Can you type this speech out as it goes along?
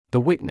The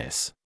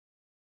Witness.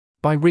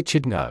 By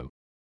Richard No.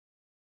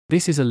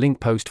 This is a link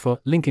post for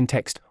link in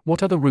text.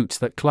 What are the roots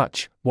that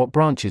clutch, what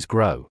branches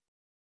grow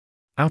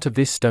out of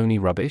this stony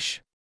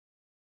rubbish?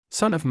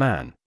 Son of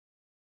man.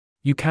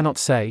 You cannot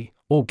say,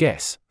 or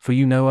guess, for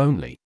you know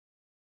only.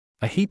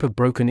 A heap of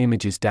broken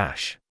images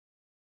dash.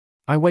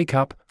 I wake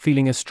up,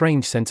 feeling a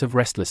strange sense of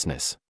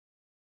restlessness.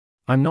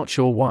 I'm not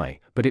sure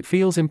why, but it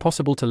feels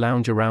impossible to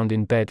lounge around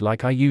in bed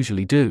like I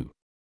usually do.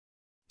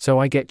 So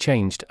I get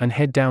changed and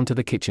head down to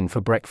the kitchen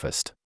for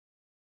breakfast.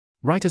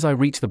 Right as I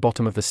reach the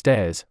bottom of the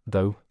stairs,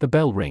 though, the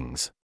bell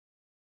rings.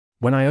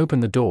 When I open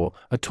the door,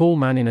 a tall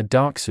man in a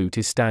dark suit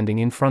is standing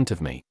in front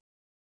of me.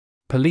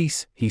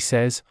 "Police," he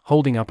says,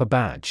 holding up a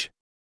badge.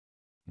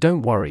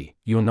 "Don't worry,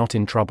 you're not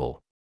in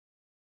trouble.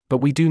 But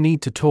we do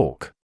need to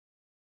talk."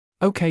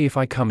 "Okay if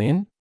I come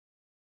in?"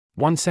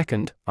 "1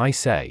 second," I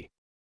say.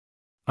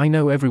 "I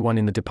know everyone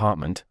in the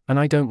department, and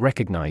I don't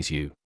recognize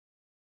you."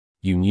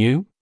 "You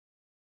new?"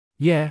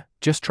 "Yeah,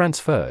 just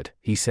transferred,"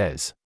 he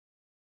says.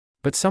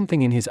 But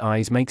something in his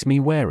eyes makes me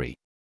wary.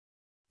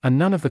 "And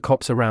none of the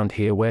cops around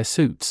here wear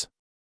suits."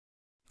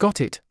 "Got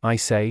it," I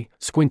say,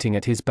 squinting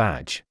at his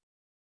badge.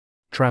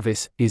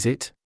 "Travis, is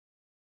it?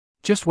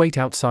 Just wait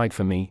outside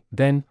for me,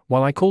 then,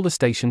 while I call the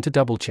station to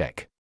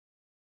double-check.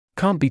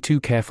 Can't be too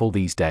careful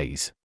these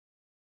days."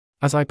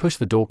 As I push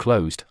the door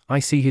closed, I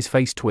see his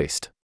face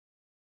twist.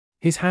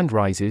 His hand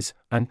rises,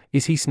 and,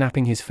 is he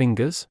snapping his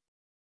fingers?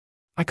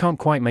 I can't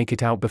quite make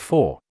it out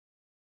before.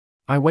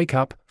 I wake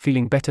up,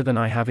 feeling better than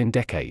I have in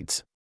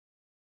decades.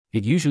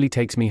 It usually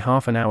takes me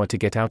half an hour to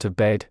get out of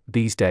bed,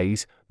 these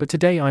days, but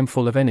today I'm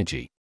full of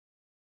energy.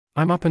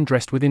 I'm up and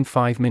dressed within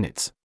 5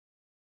 minutes.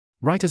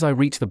 Right as I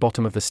reach the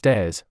bottom of the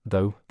stairs,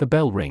 though, the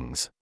bell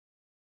rings.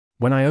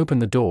 When I open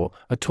the door,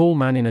 a tall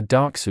man in a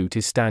dark suit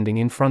is standing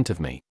in front of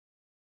me.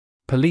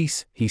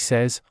 "Police," he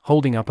says,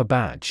 holding up a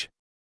badge.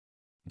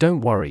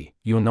 "Don't worry,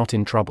 you're not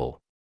in trouble.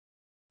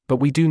 But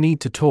we do need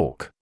to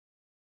talk."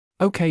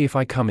 "Okay if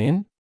I come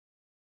in?"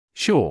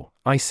 "Sure,"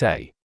 I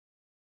say.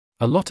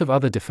 A lot of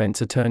other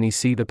defense attorneys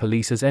see the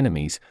police as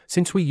enemies,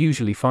 since we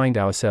usually find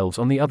ourselves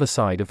on the other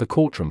side of the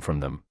courtroom from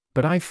them,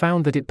 but I've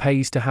found that it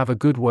pays to have a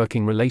good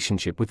working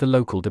relationship with the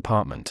local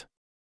department.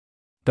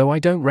 Though I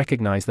don't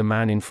recognize the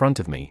man in front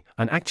of me,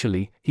 and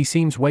actually, he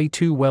seems way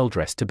too well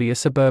dressed to be a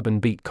suburban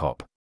beat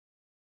cop.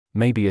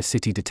 Maybe a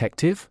city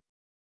detective?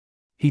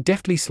 He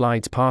deftly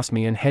slides past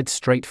me and heads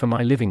straight for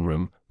my living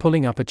room,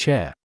 pulling up a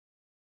chair.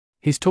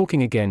 He's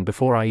talking again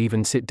before I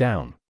even sit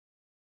down.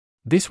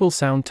 This will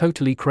sound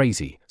totally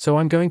crazy, so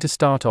I'm going to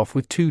start off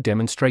with 2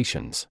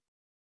 demonstrations.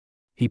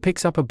 He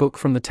picks up a book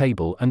from the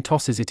table and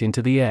tosses it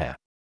into the air.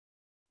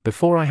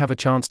 Before I have a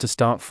chance to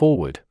start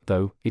forward,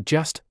 though, it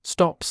just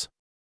stops.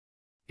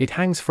 It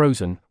hangs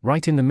frozen,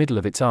 right in the middle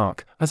of its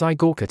arc, as I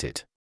gawk at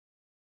it.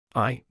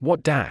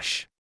 What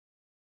dash?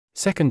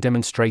 "Second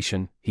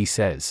demonstration," he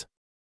says.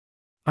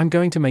 "I'm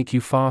going to make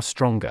you far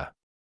stronger.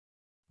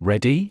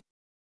 Ready?"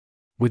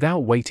 Without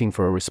waiting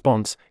for a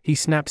response, he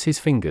snaps his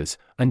fingers,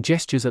 and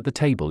gestures at the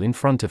table in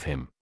front of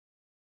him.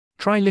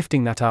 "Try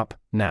lifting that up,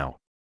 now.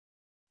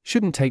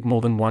 Shouldn't take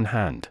more than 1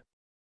 hand."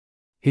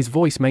 His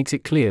voice makes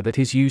it clear that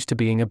he's used to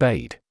being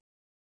obeyed.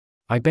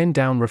 I bend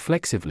down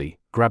reflexively,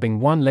 grabbing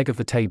one leg of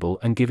the table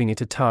and giving it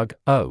a tug.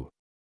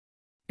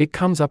 It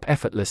comes up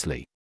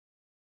effortlessly.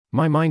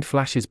 My mind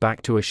flashes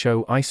back to a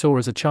show I saw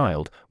as a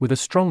child, with a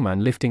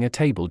strongman lifting a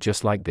table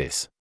just like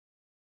this.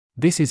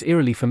 This is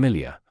eerily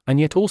familiar, and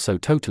yet also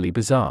totally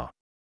bizarre.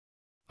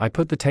 I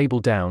put the table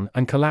down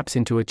and collapse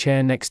into a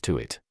chair next to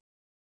it.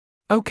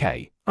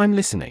 "Okay, I'm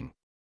listening.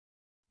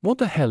 What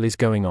the hell is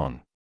going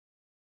on?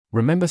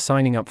 Remember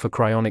signing up for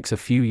cryonics a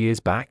few years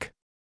back?"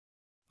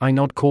 I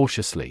nod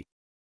cautiously.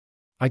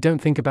 I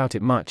don't think about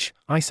it much.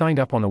 I signed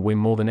up on a whim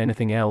more than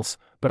anything else,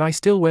 but I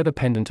still wear the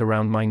pendant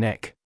around my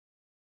neck.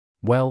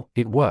 "Well,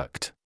 it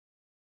worked.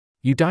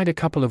 You died a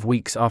couple of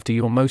weeks after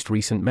your most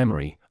recent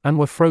memory, and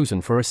were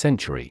frozen for a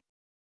century.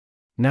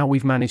 Now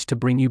we've managed to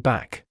bring you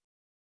back."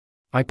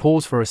 I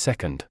pause for a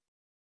second.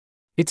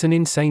 It's an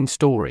insane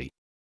story.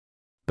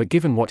 But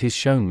given what he's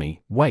shown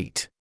me,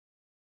 wait.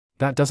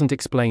 That doesn't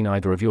explain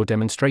either of your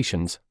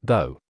demonstrations,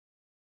 though.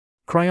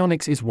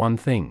 Cryonics is one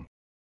thing.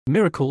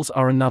 Miracles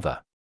are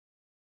another.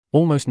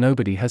 Almost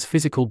nobody has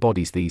physical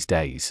bodies these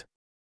days.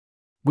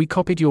 We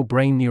copied your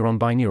brain neuron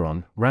by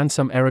neuron, ran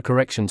some error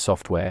correction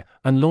software,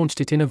 and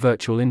launched it in a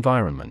virtual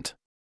environment.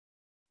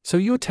 So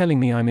you're telling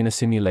me I'm in a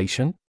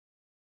simulation?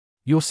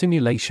 Your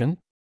simulation?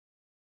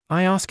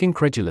 I ask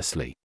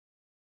incredulously.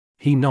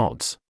 He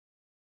nods.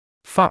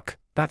 Fuck,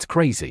 that's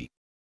crazy.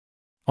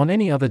 On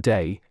any other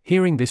day,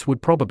 hearing this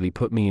would probably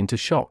put me into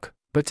shock,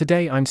 but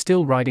today I'm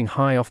still riding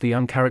high off the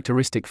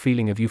uncharacteristic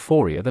feeling of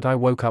euphoria that I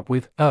woke up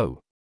with. "Oh.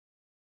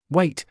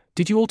 Wait,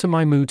 did you alter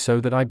my mood so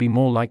that I'd be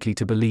more likely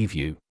to believe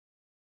you?"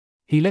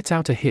 He lets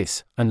out a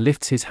hiss, and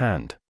lifts his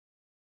hand.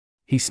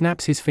 He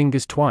snaps his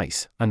fingers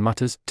twice, and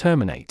mutters,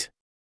 "Terminate."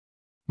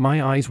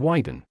 My eyes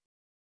widen.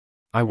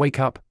 I wake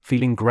up,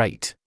 feeling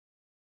great.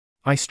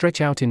 I stretch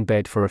out in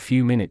bed for a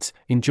few minutes,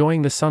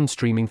 enjoying the sun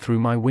streaming through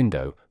my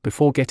window,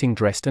 before getting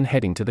dressed and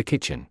heading to the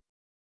kitchen.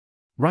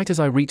 Right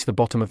as I reach the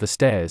bottom of the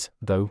stairs,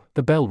 though,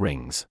 the bell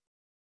rings.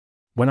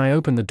 When I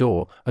open the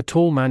door, a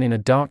tall man in a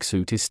dark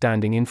suit is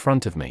standing in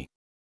front of me.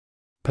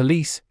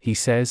 "Police," he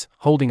says,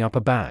 holding up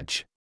a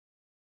badge.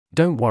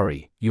 "Don't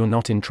worry, you're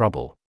not in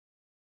trouble.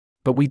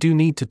 But we do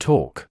need to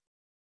talk."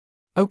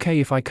 "Okay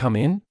if I come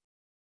in?"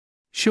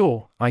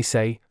 "Sure," I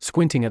say,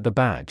 squinting at the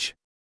badge.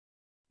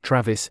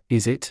 "Travis,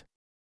 is it?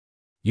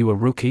 You a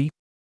rookie?"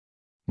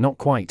 "Not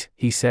quite,"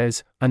 he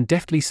says, and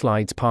deftly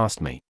slides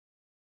past me.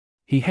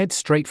 He heads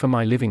straight for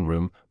my living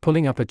room,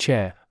 pulling up a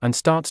chair, and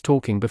starts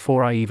talking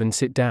before I even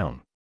sit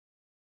down.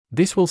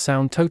 This will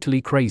sound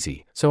totally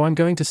crazy, so I'm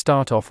going to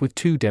start off with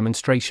 2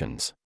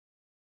 demonstrations.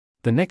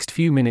 The next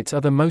few minutes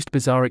are the most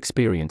bizarre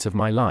experience of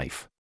my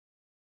life.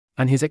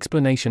 And his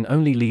explanation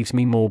only leaves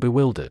me more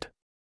bewildered.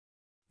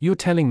 "You're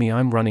telling me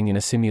I'm running in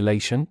a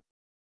simulation?"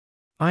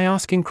 I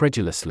ask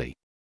incredulously.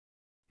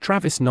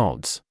 Travis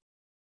nods.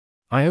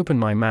 I open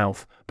my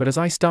mouth, but as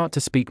I start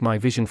to speak my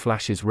vision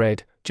flashes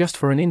red, just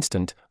for an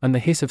instant, and the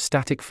hiss of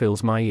static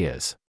fills my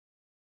ears.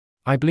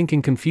 I blink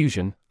in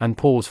confusion, and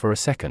pause for a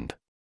second.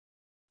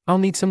 "I'll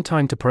need some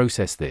time to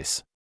process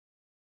this."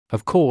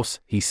 "Of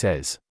course," he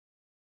says.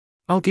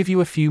 "I'll give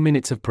you a few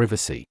minutes of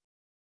privacy.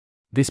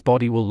 This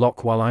body will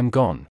lock while I'm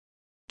gone.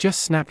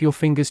 Just snap your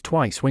fingers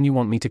twice when you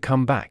want me to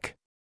come back."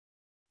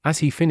 As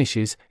he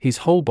finishes, his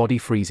whole body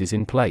freezes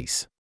in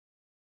place.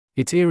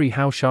 It's eerie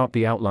how sharp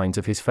the outlines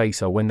of his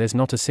face are when there's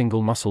not a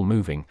single muscle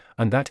moving,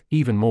 and that,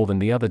 even more than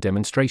the other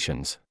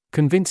demonstrations,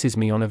 convinces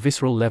me on a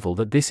visceral level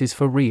that this is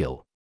for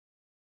real.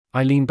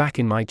 I lean back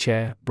in my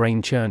chair,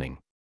 brain churning.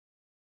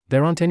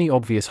 There aren't any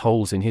obvious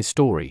holes in his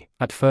story,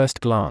 at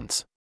first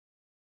glance.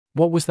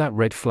 What was that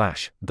red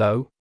flash,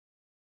 though?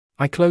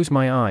 I close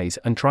my eyes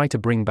and try to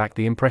bring back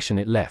the impression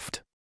it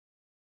left.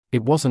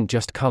 It wasn't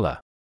just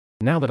color.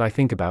 Now that I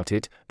think about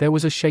it, there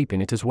was a shape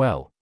in it as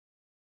well.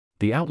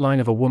 The outline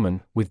of a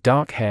woman, with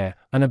dark hair,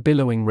 and a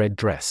billowing red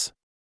dress.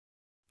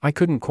 I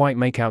couldn't quite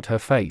make out her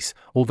face,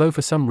 although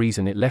for some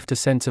reason it left a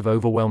sense of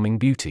overwhelming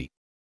beauty.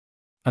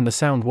 And the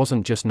sound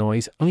wasn't just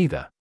noise,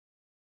 either.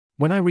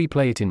 When I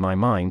replay it in my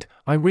mind,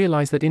 I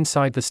realize that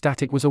inside the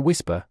static was a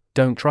whisper: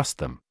 "Don't trust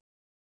them.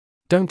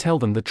 Don't tell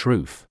them the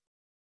truth."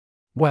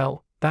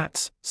 Well,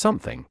 that's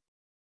something.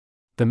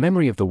 The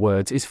memory of the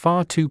words is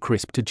far too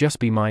crisp to just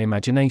be my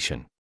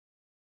imagination.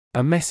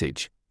 A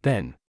message,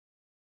 then.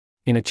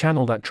 In a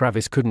channel that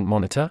Travis couldn't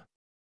monitor?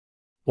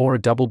 Or a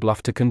double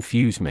bluff to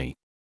confuse me?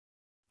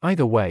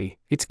 Either way,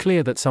 it's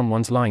clear that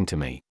someone's lying to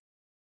me.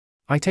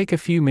 I take a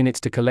few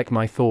minutes to collect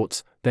my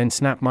thoughts, then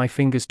snap my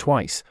fingers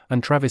twice,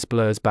 and Travis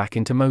blurs back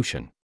into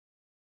motion.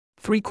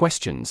 3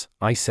 questions,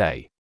 I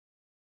say.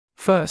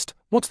 First,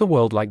 what's the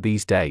world like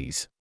these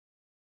days?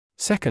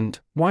 Second,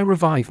 why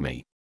revive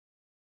me?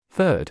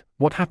 Third,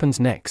 what happens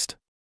next?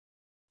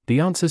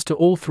 The answers to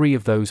all 3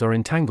 of those are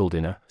entangled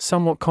in a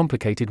somewhat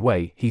complicated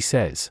way, he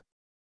says.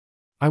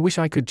 I wish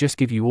I could just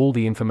give you all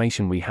the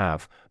information we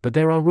have, but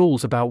there are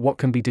rules about what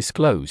can be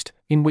disclosed,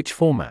 in which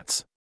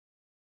formats.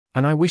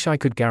 And I wish I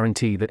could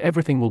guarantee that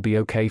everything will be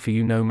okay for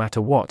you no matter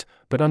what,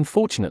 but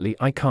unfortunately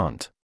I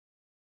can't.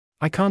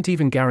 I can't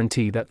even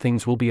guarantee that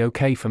things will be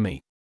okay for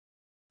me.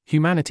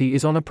 Humanity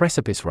is on a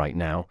precipice right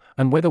now,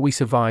 and whether we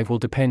survive will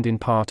depend in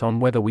part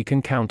on whether we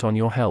can count on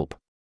your help.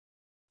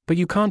 But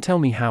you can't tell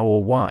me how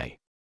or why.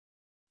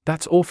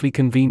 That's awfully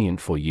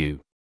convenient for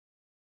you.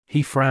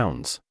 He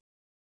frowns.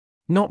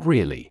 Not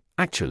really,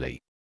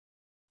 actually.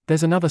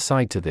 There's another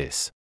side to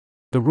this.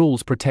 The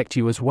rules protect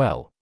you as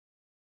well.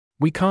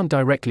 We can't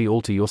directly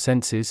alter your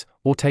senses,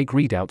 or take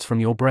readouts from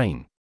your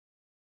brain.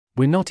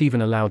 We're not even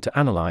allowed to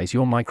analyze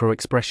your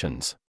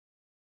micro-expressions.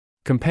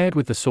 Compared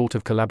with the sort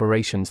of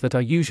collaborations that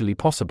are usually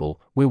possible,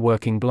 we're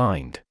working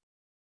blind.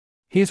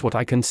 Here's what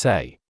I can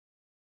say.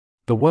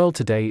 The world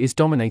today is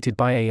dominated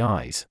by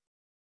AIs.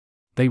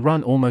 They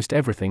run almost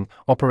everything,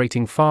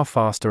 operating far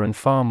faster and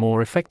far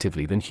more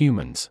effectively than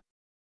humans.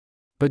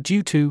 But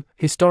due to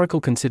historical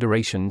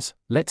considerations,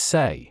 let's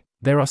say,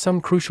 there are some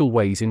crucial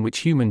ways in which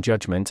human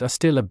judgments are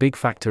still a big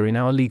factor in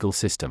our legal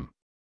system.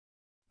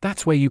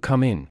 That's where you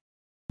come in.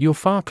 You're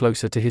far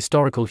closer to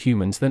historical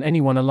humans than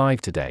anyone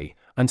alive today,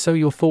 and so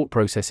your thought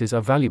processes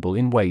are valuable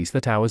in ways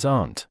that ours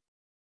aren't.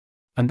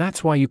 And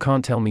that's why you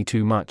can't tell me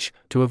too much,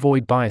 to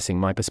avoid biasing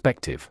my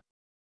perspective.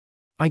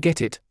 I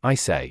get it, I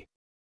say.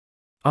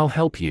 I'll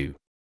help you.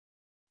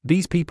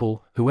 These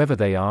people, whoever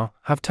they are,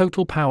 have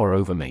total power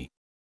over me.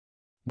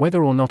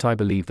 Whether or not I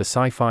believe the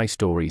sci-fi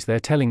stories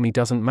they're telling me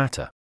doesn't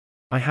matter.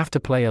 I have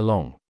to play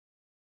along.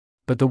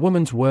 But the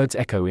woman's words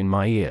echo in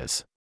my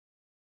ears.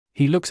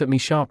 He looks at me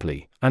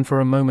sharply, and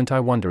for a moment I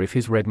wonder if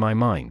he's read my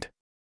mind.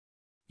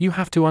 You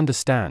have to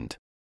understand.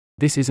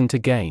 This isn't a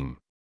game.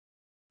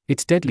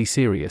 It's deadly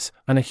serious,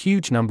 and a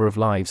huge number of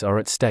lives are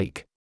at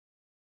stake.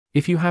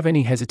 If you have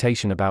any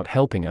hesitation about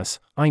helping us,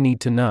 I need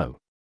to know.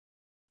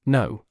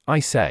 No, I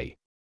say.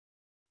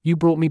 You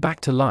brought me back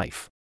to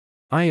life.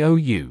 I owe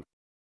you.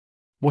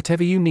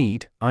 Whatever you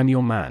need, I'm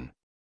your man.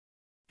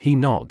 He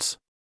nods.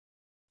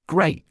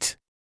 Great.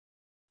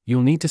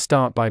 You'll need to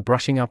start by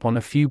brushing up on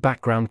a few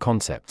background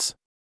concepts.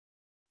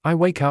 I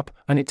wake up,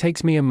 and it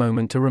takes me a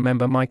moment to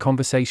remember my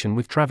conversation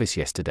with Travis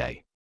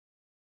yesterday.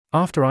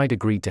 After I'd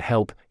agreed to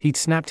help, he'd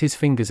snapped his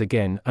fingers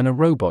again and a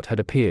robot had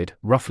appeared,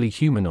 roughly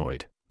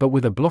humanoid, but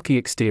with a blocky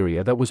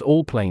exterior that was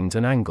all planes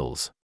and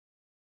angles.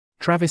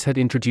 Travis had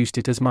introduced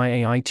it as my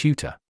AI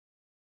tutor.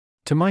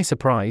 To my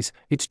surprise,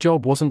 its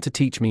job wasn't to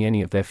teach me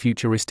any of their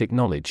futuristic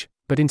knowledge,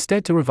 but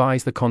instead to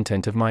revise the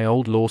content of my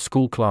old law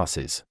school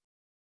classes.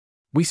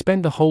 We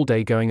spent the whole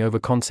day going over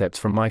concepts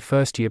from my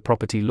first-year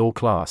property law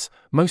class,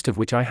 most of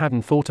which I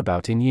hadn't thought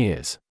about in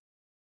years.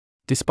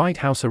 Despite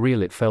how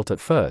surreal it felt at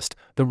first,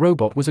 the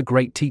robot was a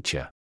great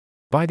teacher.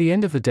 By the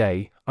end of the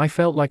day, I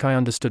felt like I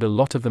understood a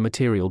lot of the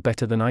material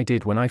better than I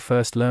did when I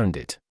first learned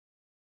it.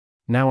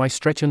 Now I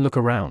stretch and look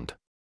around.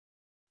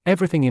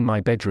 Everything in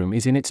my bedroom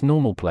is in its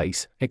normal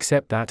place,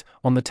 except that,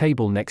 on the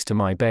table next to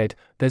my bed,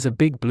 there's a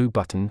big blue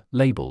button,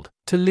 labeled,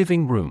 "To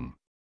Living Room."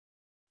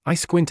 I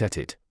squint at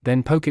it,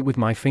 then poke it with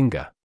my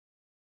finger.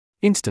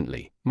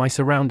 Instantly, my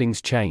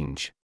surroundings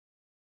change.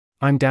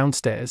 I'm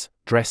downstairs,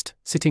 dressed,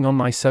 sitting on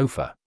my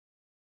sofa.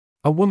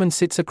 A woman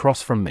sits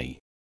across from me.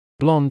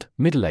 Blonde,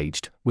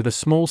 middle-aged, with a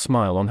small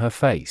smile on her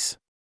face.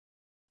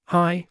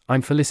 "Hi,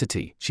 I'm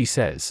Felicity," she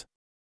says.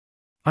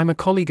 "I'm a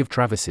colleague of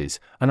Travis's,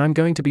 and I'm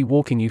going to be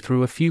walking you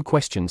through a few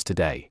questions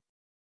today.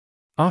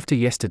 After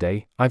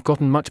yesterday, I've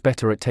gotten much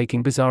better at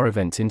taking bizarre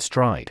events in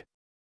stride."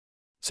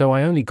 So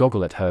I only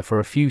goggle at her for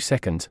a few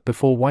seconds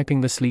before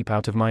wiping the sleep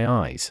out of my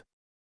eyes.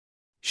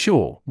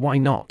 "Sure, why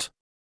not?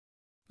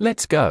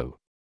 Let's go."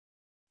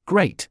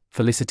 "Great,"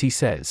 Felicity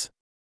says.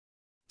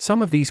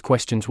 "Some of these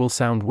questions will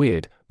sound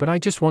weird, but I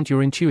just want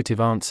your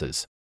intuitive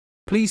answers.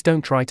 Please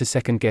don't try to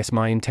second-guess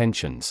my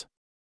intentions.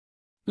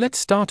 Let's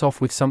start off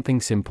with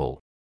something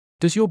simple.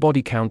 Does your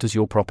body count as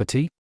your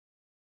property?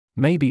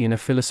 Maybe in a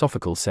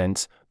philosophical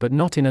sense, but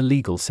not in a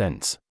legal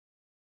sense.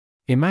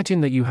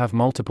 Imagine that you have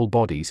multiple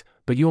bodies,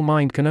 but your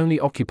mind can only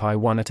occupy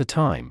one at a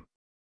time.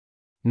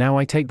 Now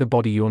I take the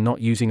body you're not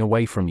using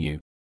away from you.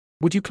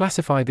 Would you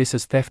classify this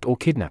as theft or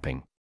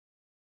kidnapping?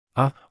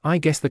 I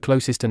guess the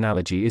closest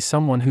analogy is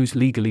someone who's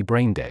legally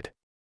brain dead.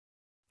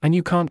 And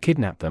you can't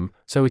kidnap them,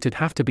 so it'd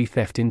have to be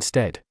theft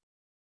instead.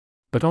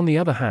 But on the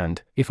other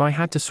hand, if I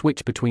had to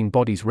switch between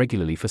bodies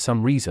regularly for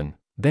some reason,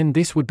 then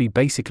this would be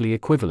basically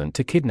equivalent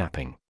to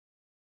kidnapping.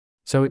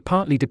 So it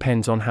partly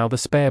depends on how the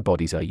spare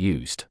bodies are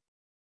used.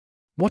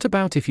 What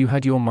about if you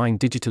had your mind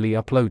digitally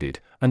uploaded,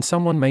 and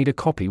someone made a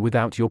copy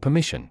without your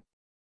permission?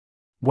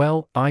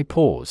 Well, I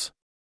pause.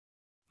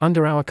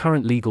 Under our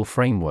current legal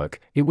framework,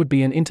 it would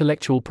be an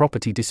intellectual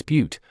property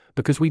dispute,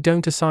 because we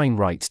don't assign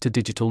rights to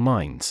digital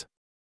minds.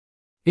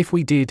 If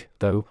we did,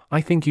 though,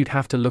 I think you'd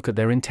have to look at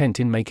their intent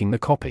in making the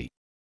copy.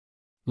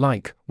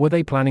 Like, were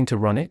they planning to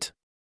run it?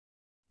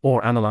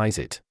 Or analyze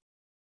it?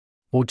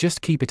 Or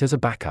just keep it as a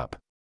backup?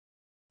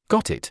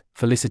 Got it,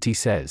 Felicity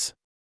says.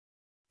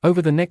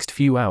 Over the next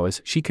few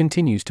hours, she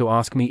continues to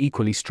ask me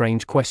equally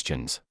strange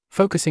questions,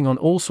 focusing on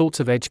all sorts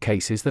of edge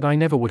cases that I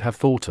never would have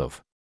thought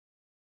of.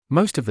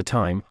 Most of the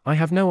time, I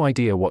have no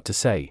idea what to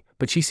say,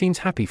 but she seems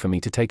happy for me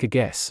to take a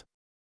guess.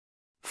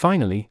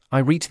 Finally, I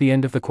reach the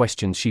end of the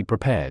questions she'd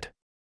prepared.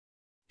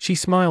 She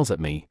smiles at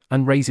me,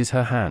 and raises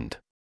her hand.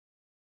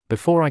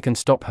 Before I can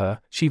stop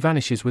her, she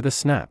vanishes with a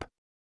snap.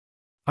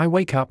 I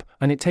wake up,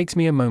 and it takes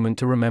me a moment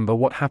to remember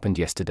what happened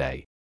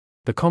yesterday.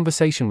 The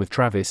conversation with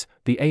Travis,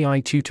 the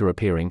AI tutor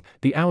appearing,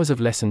 the hours of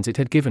lessons it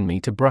had given me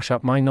to brush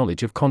up my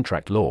knowledge of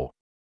contract law.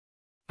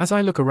 As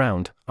I look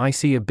around, I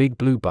see a big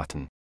blue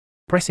button.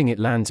 Pressing it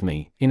lands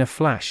me, in a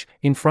flash,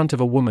 in front of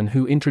a woman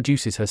who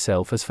introduces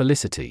herself as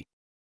Felicity.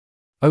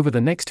 Over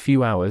the next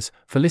few hours,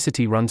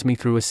 Felicity runs me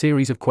through a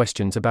series of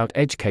questions about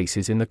edge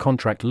cases in the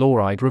contract law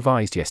I'd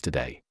revised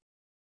yesterday.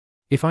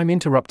 If I'm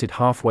interrupted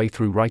halfway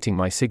through writing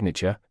my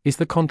signature, is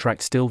the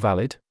contract still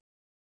valid?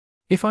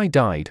 If I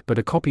died but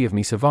a copy of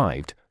me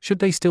survived, should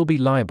they still be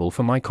liable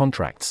for my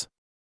contracts?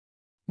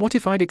 What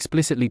if I'd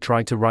explicitly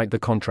tried to write the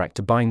contract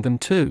to bind them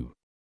too?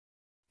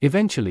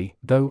 Eventually,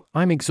 though,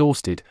 I'm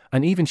exhausted,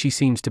 and even she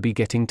seems to be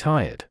getting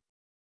tired.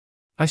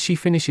 As she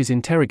finishes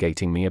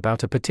interrogating me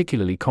about a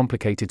particularly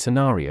complicated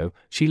scenario,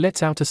 she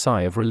lets out a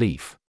sigh of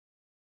relief.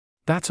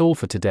 "That's all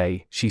for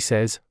today," she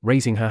says,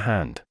 raising her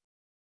hand.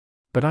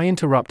 But I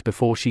interrupt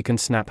before she can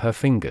snap her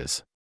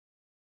fingers.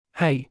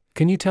 "Hey,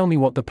 can you tell me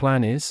what the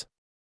plan is?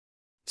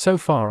 So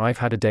far I've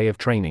had a day of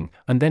training,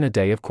 and then a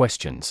day of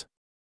questions.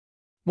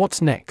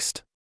 What's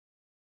next?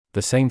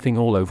 The same thing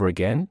all over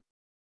again?"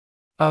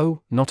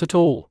 "Oh, not at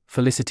all,"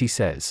 Felicity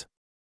says.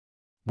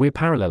 "We're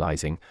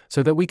parallelizing,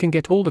 so that we can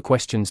get all the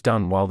questions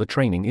done while the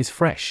training is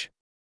fresh.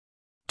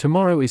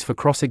 Tomorrow is for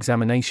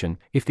cross-examination,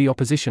 if the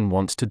opposition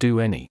wants to do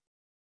any."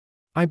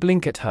 I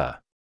blink at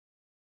her.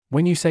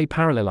 "When you say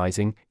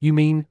parallelizing, you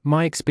mean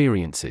my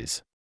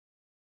experiences.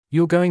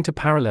 You're going to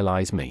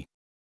parallelize me."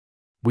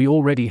 "We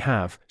already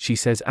have," she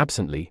says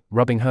absently,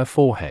 rubbing her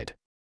forehead.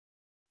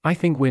 "I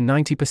think we're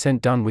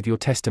 90% done with your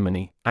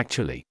testimony,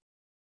 actually.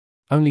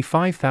 Only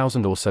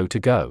 5,000 or so to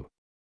go."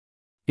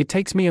 It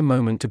takes me a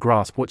moment to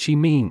grasp what she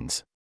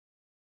means.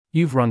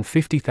 "You've run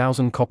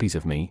 50,000 copies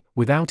of me,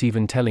 without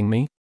even telling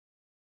me?"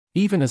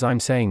 Even as I'm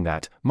saying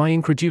that, my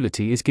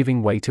incredulity is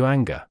giving way to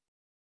anger.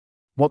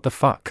 What the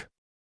fuck?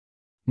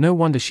 No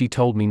wonder she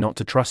told me not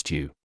to trust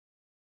you.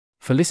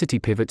 Felicity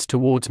pivots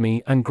towards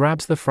me and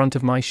grabs the front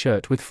of my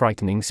shirt with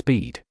frightening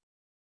speed.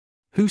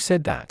 Who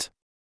said that?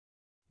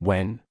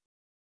 When?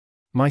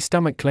 My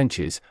stomach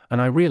clenches,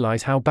 and I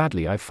realize how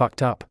badly I've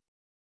fucked up.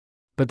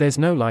 But there's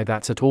no lie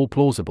that's at all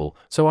plausible,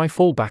 so I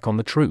fall back on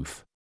the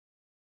truth.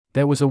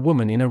 There was a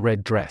woman in a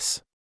red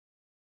dress.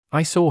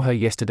 I saw her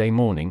yesterday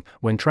morning,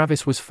 when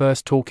Travis was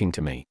first talking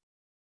to me.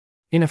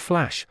 In a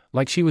flash,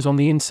 like she was on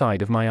the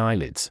inside of my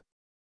eyelids.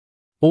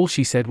 All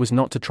she said was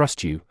not to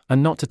trust you,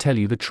 and not to tell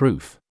you the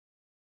truth.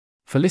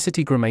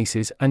 Felicity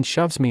grimaces and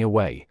shoves me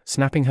away,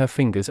 snapping her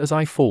fingers as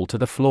I fall to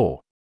the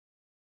floor.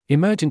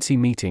 Emergency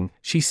meeting,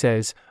 she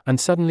says, and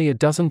suddenly a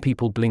dozen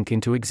people blink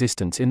into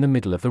existence in the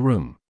middle of the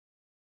room.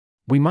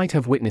 We might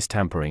have witness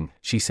tampering,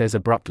 she says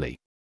abruptly.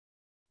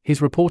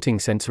 His reporting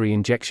sensory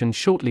injection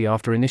shortly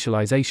after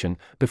initialization,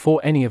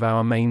 before any of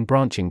our main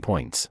branching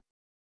points.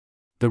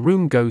 The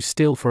room goes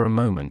still for a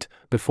moment,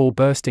 before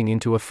bursting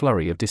into a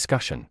flurry of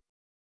discussion.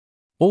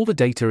 All the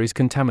data is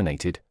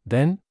contaminated,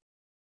 then?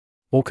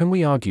 Or can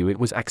we argue it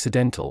was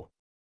accidental?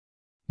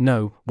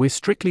 No, we're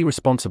strictly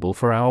responsible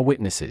for our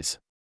witnesses.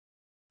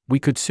 We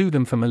could sue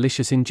them for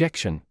malicious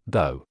injection,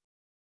 though.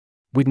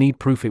 We'd need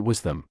proof it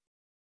was them.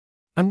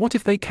 And what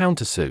if they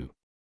countersue?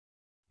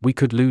 We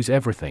could lose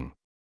everything.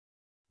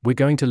 We're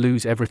going to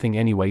lose everything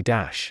anyway.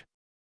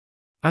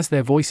 As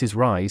their voices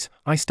rise,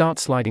 I start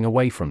sliding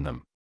away from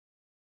them.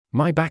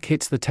 My back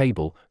hits the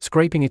table,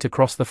 scraping it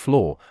across the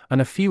floor,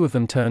 and a few of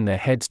them turn their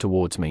heads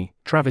towards me,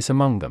 Travis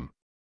among them.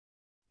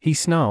 He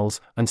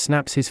snarls, and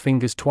snaps his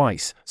fingers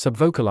twice,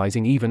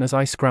 subvocalizing even as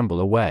I scramble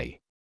away.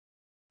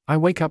 I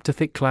wake up to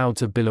thick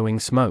clouds of billowing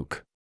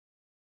smoke.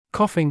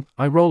 Coughing,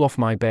 I roll off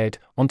my bed,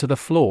 onto the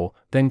floor,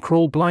 then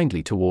crawl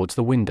blindly towards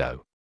the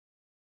window.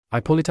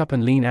 I pull it up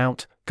and lean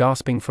out,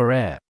 gasping for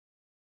air.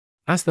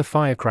 As the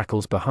fire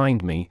crackles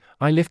behind me,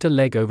 I lift a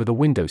leg over the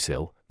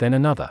windowsill, then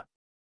another.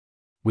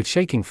 With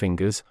shaking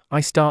fingers, I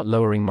start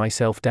lowering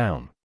myself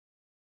down.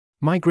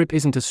 My grip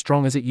isn't as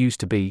strong as it used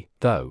to be,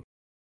 though.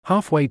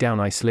 Halfway down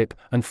I slip,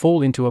 and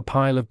fall into a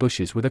pile of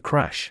bushes with a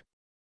crash.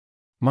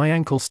 My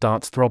ankle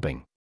starts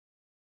throbbing.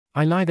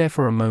 I lie there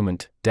for a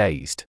moment,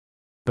 dazed.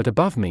 But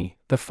above me,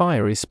 the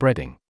fire is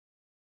spreading.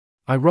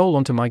 I roll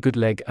onto my good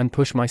leg and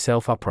push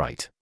myself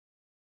upright.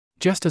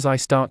 Just as I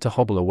start to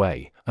hobble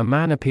away, a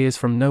man appears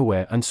from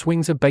nowhere and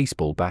swings a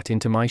baseball bat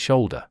into my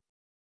shoulder.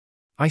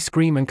 I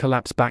scream and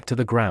collapse back to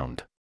the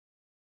ground.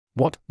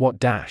 What?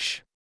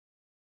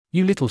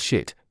 You little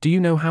shit, do you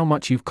know how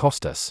much you've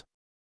cost us?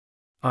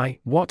 I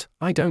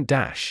don't.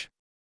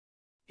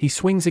 He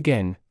swings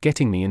again,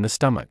 getting me in the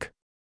stomach.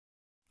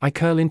 I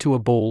curl into a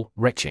ball,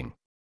 retching.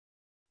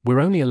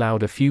 We're only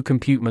allowed a few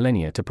compute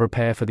millennia to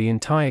prepare for the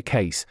entire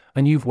case,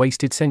 and you've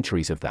wasted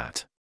centuries of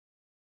that.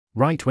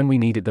 Right when we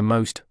need it the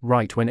most,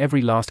 right when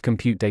every last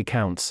compute day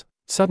counts,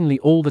 suddenly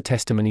all the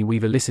testimony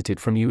we've elicited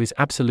from you is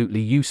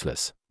absolutely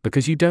useless,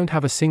 because you don't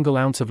have a single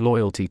ounce of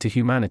loyalty to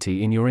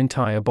humanity in your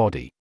entire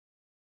body.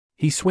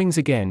 He swings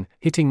again,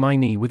 hitting my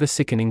knee with a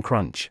sickening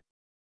crunch.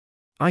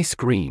 I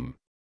scream.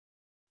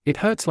 It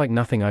hurts like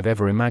nothing I've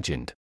ever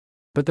imagined.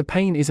 But the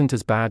pain isn't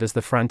as bad as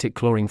the frantic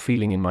clawing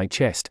feeling in my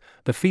chest,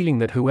 the feeling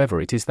that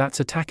whoever it is that's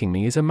attacking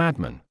me is a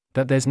madman,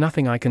 that there's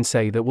nothing I can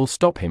say that will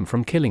stop him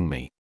from killing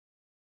me.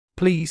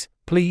 Please,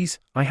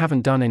 I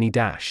haven't done any.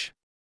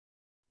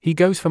 He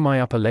goes for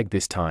my upper leg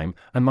this time,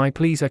 and my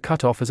pleas are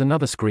cut off as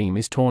another scream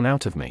is torn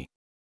out of me.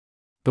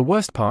 The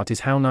worst part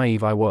is how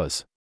naive I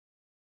was.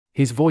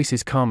 His voice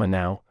is calmer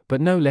now, but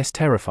no less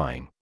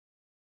terrifying.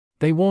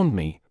 They warned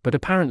me, but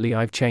apparently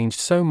I've changed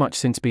so much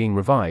since being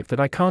revived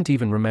that I can't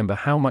even remember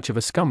how much of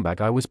a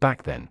scumbag I was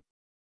back then.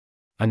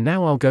 And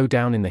now I'll go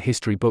down in the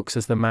history books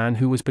as the man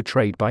who was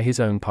betrayed by his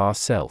own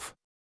past self.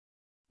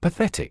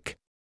 Pathetic.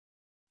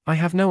 I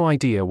have no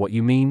idea what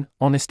you mean,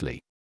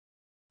 honestly.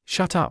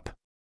 Shut up.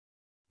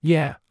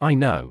 Yeah, I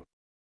know.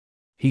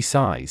 He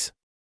sighs.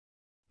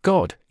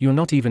 God, you're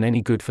not even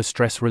any good for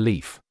stress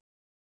relief.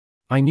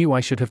 I knew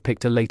I should have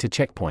picked a later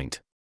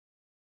checkpoint.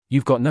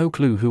 You've got no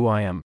clue who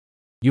I am.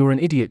 You're an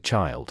idiot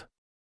child.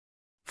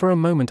 For a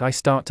moment I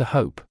start to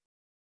hope.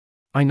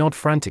 I nod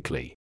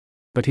frantically.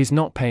 But he's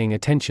not paying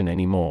attention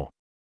anymore.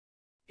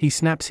 He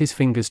snaps his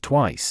fingers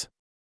twice.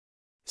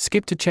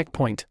 Skip to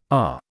checkpoint,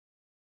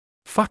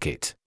 Fuck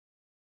it.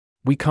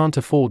 We can't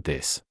afford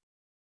this.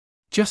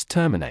 Just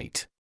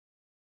terminate.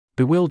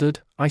 Bewildered,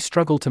 I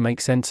struggle to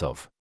make sense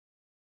of.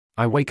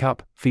 I wake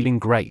up, feeling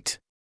great.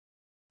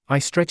 I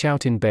stretch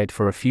out in bed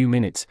for a few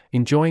minutes,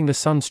 enjoying the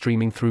sun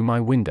streaming through my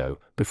window,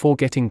 before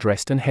getting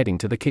dressed and heading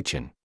to the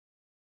kitchen.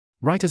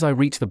 Right as I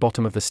reach the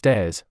bottom of the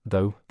stairs,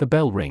 though, the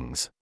bell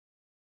rings.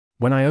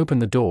 When I open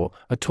the door,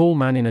 a tall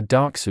man in a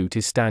dark suit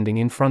is standing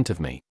in front of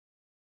me.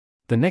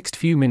 The next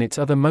few minutes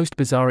are the most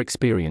bizarre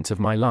experience of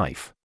my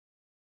life.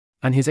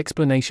 And his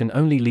explanation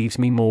only leaves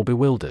me more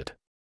bewildered.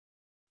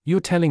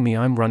 You're telling me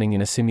I'm running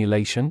in a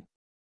simulation?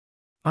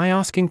 I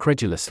ask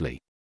incredulously.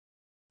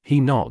 He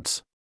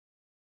nods.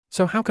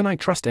 So how can I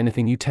trust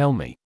anything you tell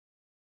me?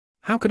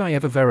 How could I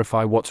ever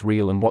verify what's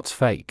real and what's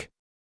fake?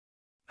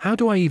 How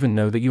do I even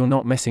know that you're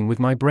not messing with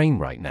my brain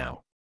right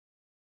now?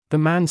 The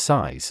man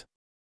sighs.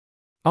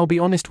 I'll be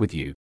honest with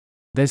you.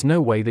 There's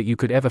no way that you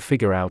could ever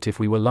figure out if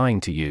we were lying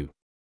to you.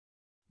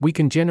 We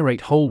can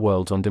generate whole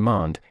worlds on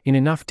demand, in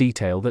enough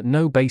detail that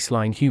no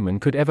baseline human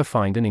could ever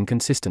find an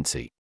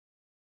inconsistency.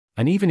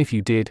 And even if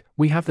you did,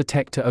 we have the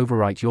tech to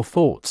overwrite your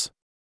thoughts.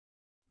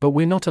 But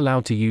we're not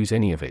allowed to use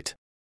any of it.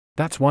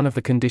 That's one of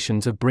the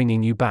conditions of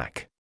bringing you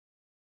back.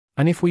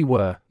 And if we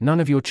were, none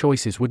of your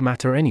choices would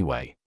matter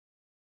anyway.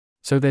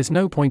 So there's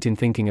no point in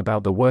thinking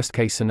about the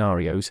worst-case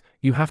scenarios.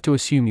 You have to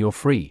assume you're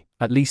free,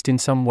 at least in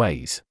some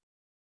ways.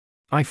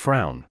 I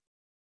frown.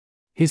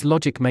 His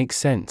logic makes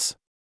sense.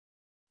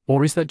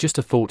 Or is that just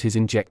a thought he's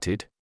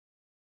injected?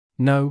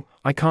 No,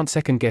 I can't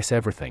second-guess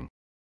everything.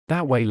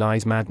 That way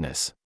lies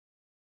madness.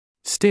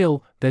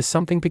 Still, there's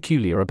something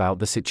peculiar about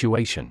the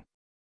situation.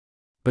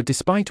 But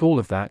despite all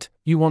of that,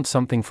 you want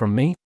something from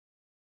me?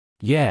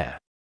 Yeah.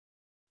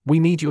 We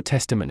need your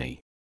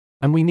testimony.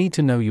 And we need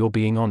to know you're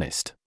being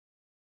honest.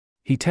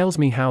 He tells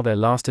me how their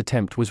last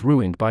attempt was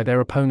ruined by their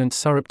opponents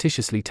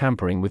surreptitiously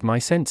tampering with my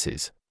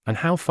senses, and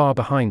how far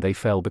behind they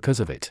fell because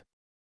of it.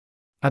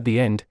 At the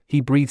end,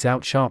 he breathes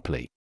out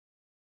sharply.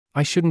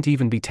 I shouldn't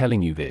even be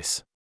telling you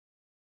this.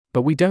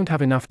 But we don't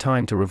have enough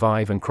time to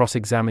revive and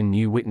cross-examine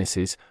new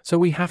witnesses, so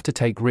we have to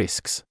take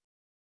risks.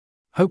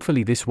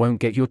 Hopefully this won't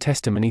get your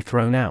testimony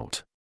thrown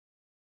out.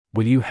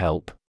 Will you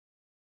help?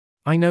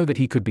 I know that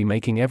he could be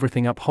making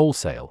everything up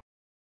wholesale,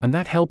 and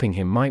that helping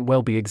him might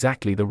well be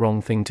exactly the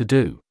wrong thing to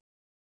do.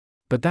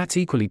 But that's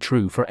equally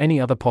true for any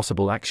other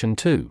possible action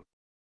too.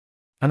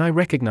 And I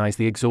recognize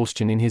the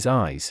exhaustion in his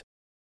eyes.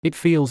 It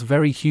feels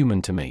very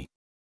human to me.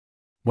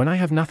 When I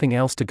have nothing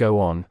else to go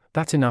on,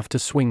 that's enough to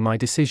swing my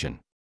decision.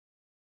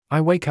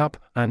 I wake up,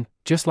 and,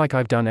 just like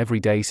I've done every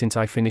day since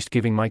I finished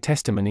giving my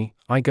testimony,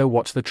 I go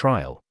watch the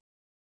trial.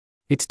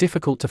 It's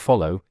difficult to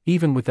follow,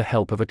 even with the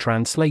help of a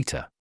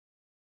translator.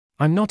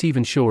 I'm not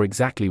even sure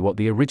exactly what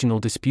the original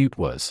dispute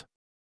was.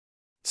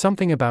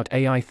 Something about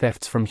AI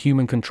thefts from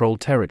human-controlled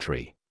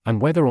territory, and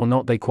whether or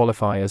not they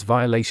qualify as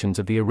violations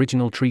of the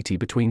original treaty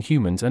between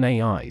humans and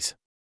AIs.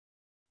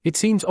 It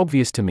seems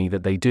obvious to me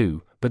that they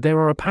do, but there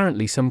are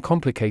apparently some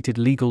complicated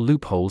legal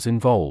loopholes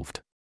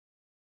involved.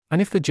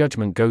 And if the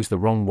judgment goes the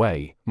wrong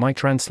way, my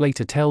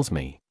translator tells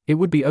me, it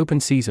would be open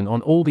season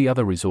on all the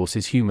other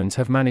resources humans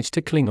have managed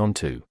to cling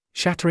onto,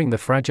 shattering the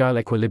fragile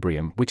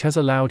equilibrium which has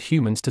allowed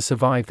humans to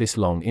survive this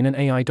long in an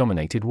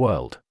AI-dominated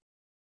world.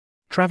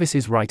 Travis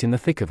is right in the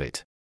thick of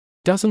it.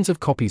 Dozens of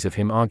copies of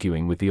him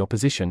arguing with the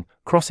opposition,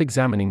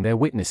 cross-examining their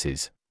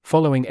witnesses,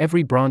 following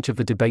every branch of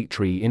the debate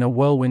tree in a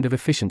whirlwind of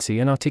efficiency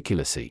and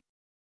articulacy.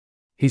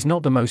 He's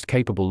not the most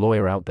capable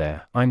lawyer out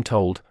there, I'm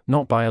told,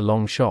 not by a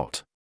long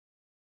shot.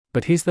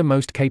 But he's the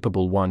most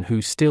capable one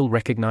who's still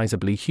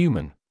recognizably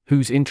human,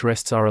 whose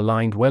interests are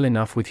aligned well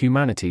enough with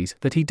humanity's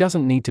that he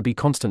doesn't need to be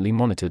constantly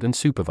monitored and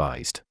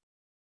supervised.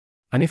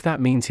 And if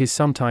that means he's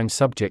sometimes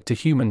subject to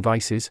human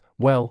vices,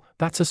 well,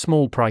 that's a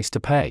small price to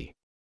pay.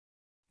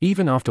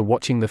 Even after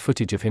watching the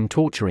footage of him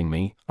torturing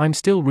me, I'm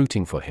still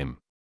rooting for him.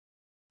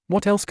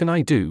 What else can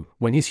I do,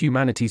 when he's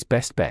humanity's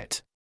best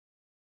bet?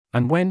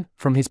 And when,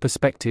 from his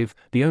perspective,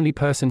 the only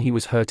person he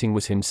was hurting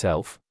was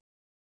himself?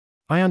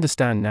 I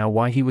understand now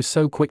why he was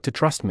so quick to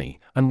trust me,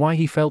 and why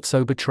he felt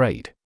so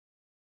betrayed.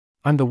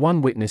 I'm the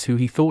one witness who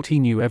he thought he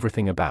knew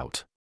everything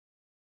about.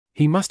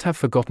 He must have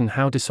forgotten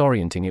how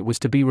disorienting it was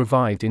to be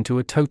revived into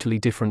a totally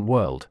different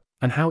world,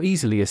 and how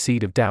easily a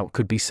seed of doubt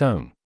could be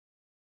sown.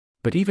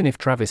 But even if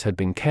Travis had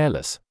been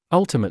careless,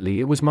 ultimately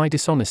it was my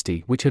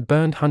dishonesty which had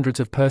burned hundreds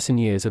of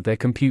person-years of their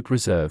compute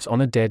reserves on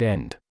a dead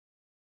end.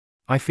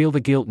 I feel the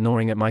guilt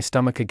gnawing at my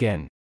stomach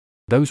again.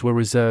 Those were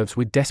reserves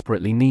we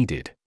desperately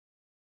needed.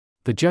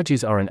 The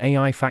judges are an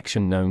AI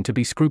faction known to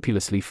be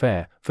scrupulously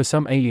fair, for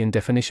some alien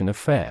definition of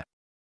fair.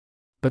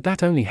 But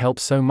that only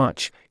helps so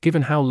much,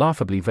 given how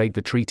laughably vague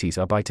the treaties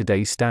are by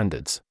today's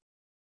standards.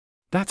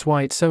 That's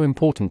why it's so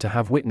important to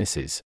have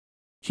witnesses.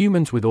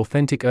 Humans with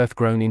authentic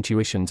Earth-grown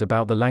intuitions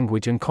about the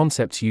language and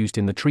concepts used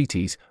in the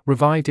treaties,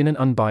 revived in an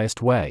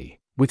unbiased way,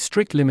 with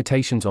strict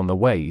limitations on the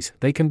ways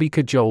they can be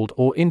cajoled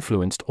or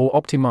influenced or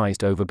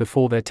optimized over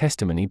before their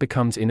testimony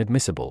becomes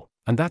inadmissible,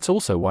 and that's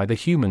also why the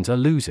humans are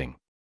losing.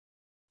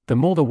 The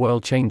more the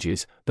world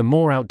changes, the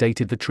more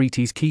outdated the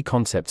treaty's key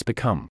concepts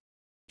become.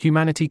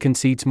 Humanity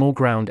concedes more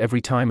ground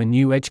every time a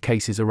new edge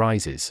case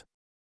arises.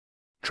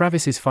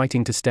 Travis is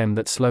fighting to stem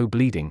that slow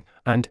bleeding,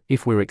 and,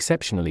 if we're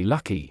exceptionally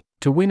lucky,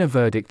 to win a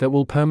verdict that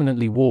will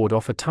permanently ward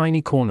off a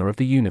tiny corner of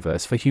the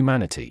universe for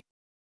humanity.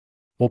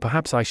 Or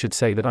perhaps I should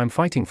say that I'm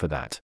fighting for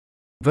that.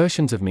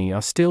 Versions of me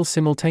are still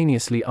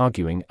simultaneously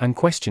arguing and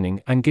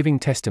questioning and giving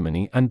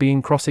testimony and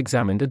being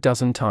cross-examined a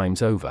dozen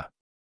times over.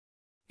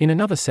 In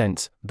another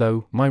sense,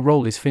 though, my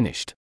role is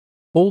finished.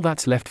 All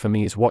that's left for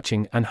me is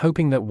watching and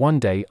hoping that one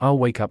day I'll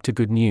wake up to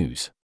good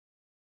news.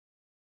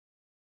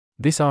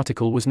 This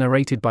article was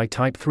narrated by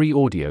Type 3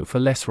 Audio for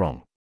Less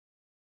Wrong.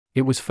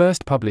 It was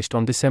first published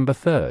on December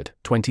 3,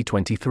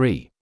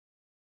 2023.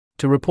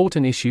 To report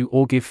an issue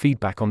or give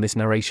feedback on this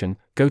narration,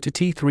 go to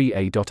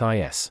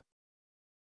t3a.is.